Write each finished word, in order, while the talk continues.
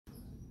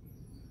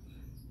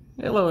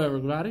Hello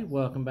everybody,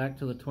 welcome back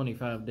to the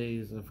 25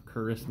 Days of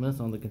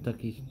Christmas on the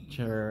Kentucky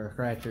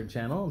Scratcher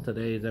channel. In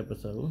today's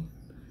episode,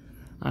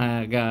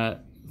 I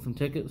got some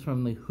tickets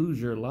from the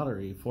Hoosier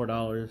Lottery,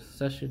 $4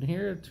 session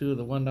here, two of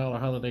the $1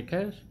 holiday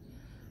cash,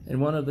 and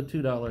one of the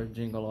 $2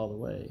 jingle all the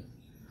way.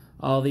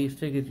 All these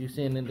tickets you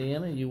see in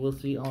Indiana, you will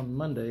see on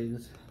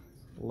Monday's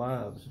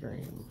live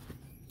stream.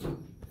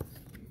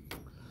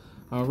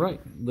 Alright,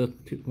 the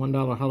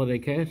 $1 holiday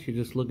cash, you're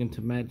just looking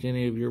to match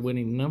any of your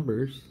winning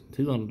numbers.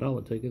 Two on the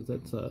dollar tickets,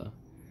 that's odd.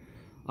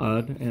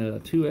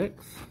 2x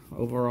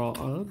overall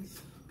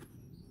odds.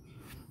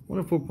 1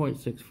 in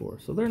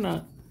 4.64, so they're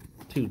not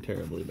too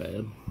terribly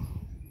bad.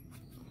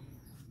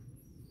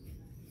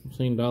 I've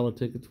seen dollar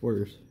tickets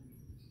worse.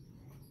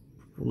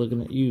 We're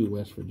looking at you,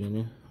 West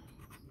Virginia.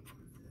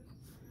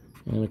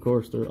 And of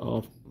course, they're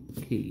off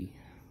key.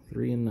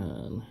 3 and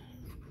 9.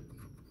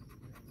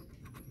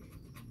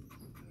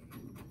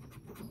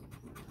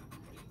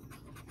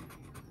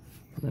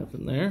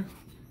 Nothing there.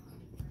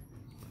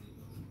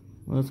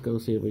 Let's go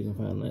see if we can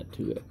find that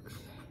 2x.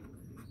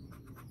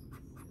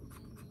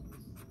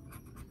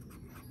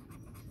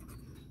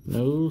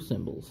 No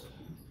symbols.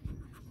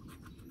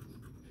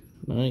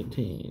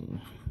 19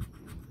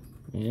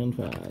 and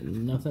 5.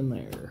 Nothing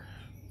there.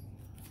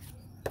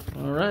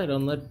 Alright,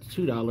 on the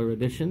 $2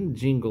 edition,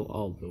 jingle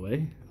all the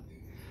way.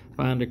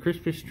 Find a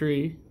Christmas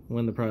tree,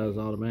 win the prize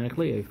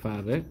automatically, a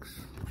 5x.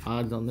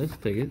 Odds on this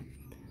ticket,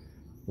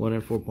 1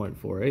 in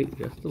 4.48,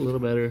 just a little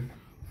better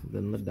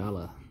than the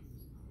dollar.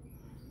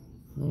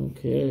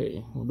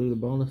 Okay, we'll do the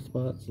bonus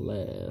spots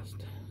last.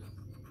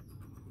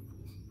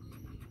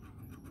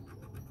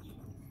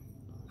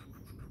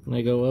 And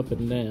they go up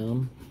and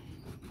down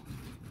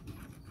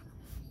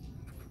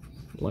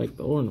like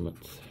the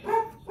ornaments.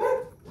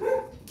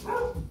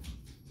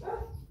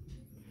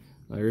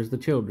 There's the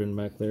children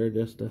back there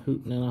just a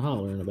hooting and a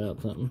hollering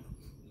about something.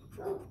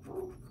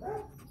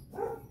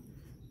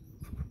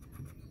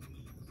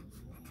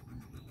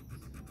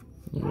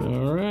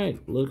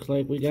 Alright, looks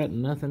like we got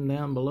nothing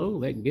down below.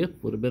 That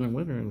gift would have been a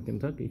winner in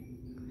Kentucky.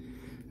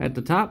 At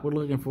the top, we're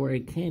looking for a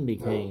candy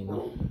cane.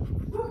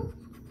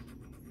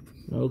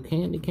 No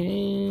candy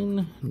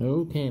cane,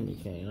 no candy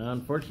cane.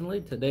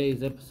 Unfortunately,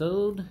 today's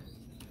episode,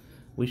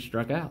 we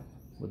struck out.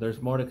 But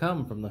there's more to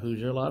come from the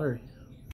Hoosier Lottery.